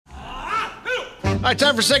All right,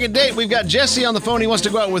 time for second date. We've got Jesse on the phone. He wants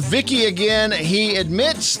to go out with Vicky again. He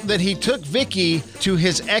admits that he took Vicky to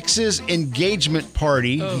his ex's engagement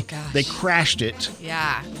party. Oh, gosh. They crashed it.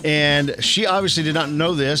 Yeah. And she obviously did not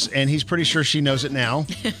know this, and he's pretty sure she knows it now.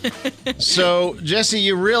 So, Jesse,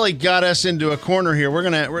 you really got us into a corner here.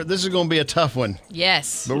 This is going to be a tough one.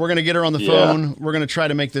 Yes. But we're going to get her on the phone. We're going to try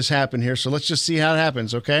to make this happen here. So let's just see how it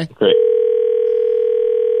happens, okay? Great.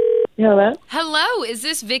 Hello? Hello, is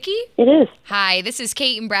this Vicky? It is. Hi, this is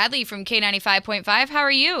Cait and Bradley from K95.5. How are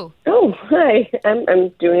you? Oh, hi. I'm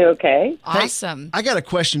doing okay. Awesome. I got a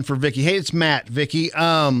question for Vicky. Hey, it's Matt, Vicky.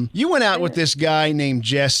 You went out with this guy named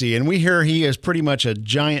Jesse, and we hear he is pretty much a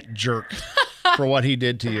giant jerk for what he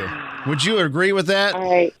did to you. Would you agree with that?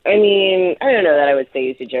 I mean, I don't know that I would say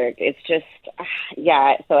he's a jerk. It's just,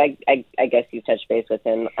 so I guess you touched base with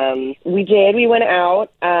him. We did. We went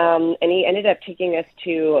out, and he ended up taking us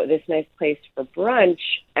to this nice place for brunch,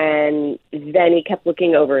 and then he kept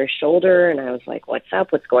looking over his shoulder, and I was like, what's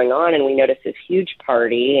up? What's going on? And we noticed this huge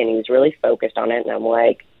party, and he was really focused on it, and I'm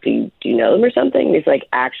like, do you know them or something? And he's like,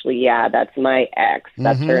 actually, yeah, that's my ex.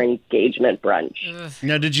 That's her engagement brunch. Ugh.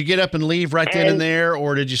 Now, did you get up and leave right then and there,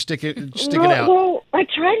 or did you stick it out? Well, I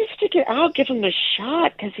tried to stick it out, give him a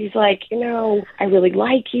shot, because he's like, I really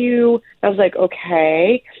like you. I was like,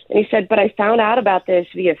 okay. And he said, but I found out about this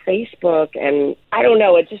via Facebook, and I don't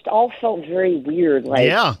know, it just all felt very weird.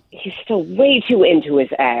 Like, he's still way too into his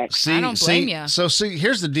ex. I don't blame you. So,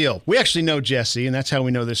 here's the deal. We actually know Jesse, and that's how we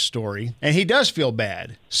know this story. And he does feel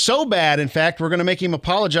bad. So bad, in fact, we're going to make him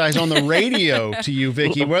apologize on the radio to you,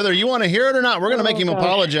 Vicky. Whether you want to hear it or not, we're going to make him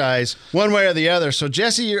apologize one way or the other. So,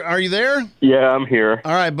 Jesse, are you there? Yeah, I'm here.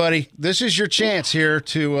 All right, buddy. This is your chance here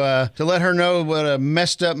to let her know what a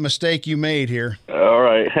messed up mistake you made here. All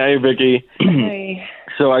right. Hey, Vicky. Hey.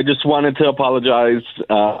 So I just wanted to apologize.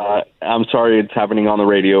 I'm sorry it's happening on the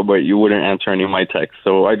radio, but you wouldn't answer any of my texts.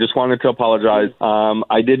 So I just wanted to apologize.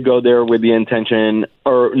 I did go there with the intention,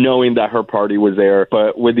 or knowing that her party was there,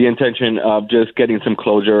 but with the intention of just getting some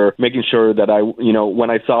closure, making sure that when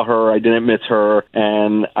I saw her, I didn't miss her.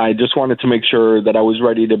 And I just wanted to make sure that I was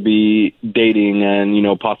ready to be dating and,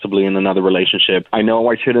 possibly in another relationship. I know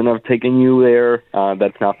I shouldn't have taken you there.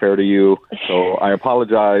 That's not fair to you. So I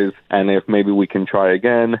apologize. And if maybe we can try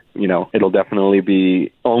again, it'll definitely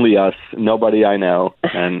be only us, nobody I know.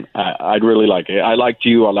 And I'd really like it. I liked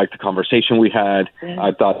you. I liked the conversation we had.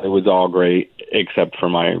 I thought it was all great, except for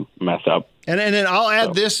my mess up. And then I'll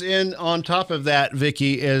add this in on top of that,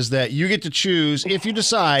 Vicky, is that you get to choose, if you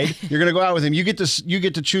decide you're going to go out with him, you get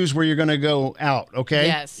to choose where you're going to go out, okay?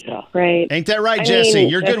 Yes. Yeah. Right. Ain't that right, Jesse?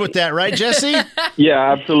 You're good with that, right, Jesse?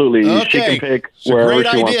 Yeah, absolutely. Okay. She can pick It's a wherever great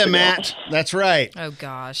she wants idea, to go. Matt. That's right. Oh,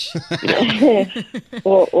 gosh.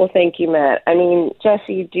 Well, thank you, Matt. I mean,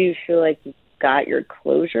 Jesse, do you feel like you got your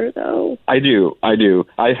closure, though? I do. I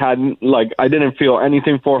didn't feel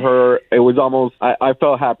anything for her. It was almost, I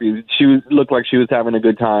felt happy. She looked like she was having a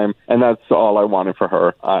good time, and that's all I wanted for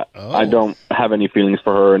her. I don't have any feelings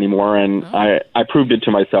for her anymore, and I proved it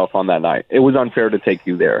to myself on that night. It was unfair to take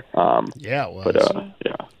you there. Yeah, it was. But,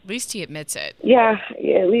 yeah. At least he admits it. Yeah,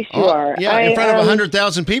 at least you are. Yeah, in front of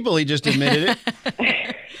 100,000 people, he just admitted it.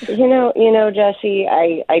 Jesse,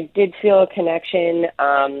 I did feel a connection.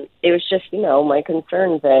 It was just, my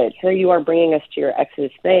concern that here you are bringing us to your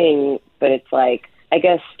ex's thing, but it's like, I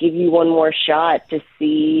guess, give you one more shot to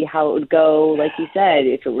see how it would go, like you said,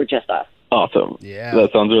 if it were just us. Awesome. Yeah.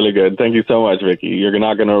 That sounds really good. Thank you so much, Vicky. You're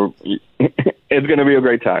not going to... It's going to be a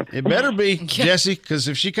great time. It better be, Jesse, because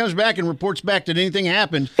if she comes back and reports back that anything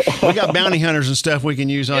happened, we got bounty hunters and stuff we can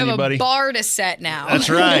use on you, buddy. You have a bar to set now. That's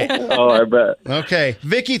right. Oh, I bet. Okay.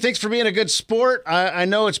 Vicky, thanks for being a good sport. I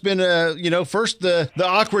know it's been, first the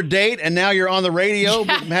awkward date, and now you're on the radio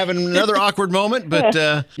having another awkward moment.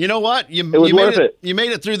 But you know what? You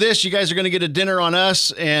made it through this. You guys are going to get a dinner on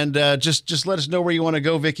us, and just let us know where you want to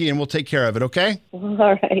go, Vicky, and we'll take care of it, okay? All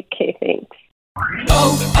right. Okay, thanks.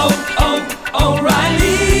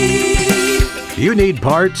 O'Reilly. You need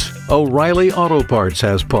parts? O'Reilly Auto Parts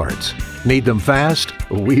has parts. Need them fast?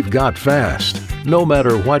 We've got fast. No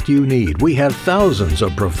matter what you need, we have thousands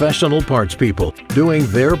of professional parts people doing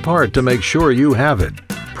their part to make sure you have it.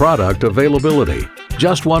 Product availability.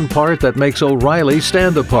 Just one part that makes O'Reilly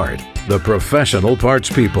stand apart. The professional parts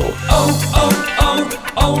people.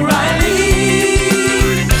 O'Reilly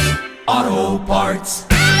Auto Parts.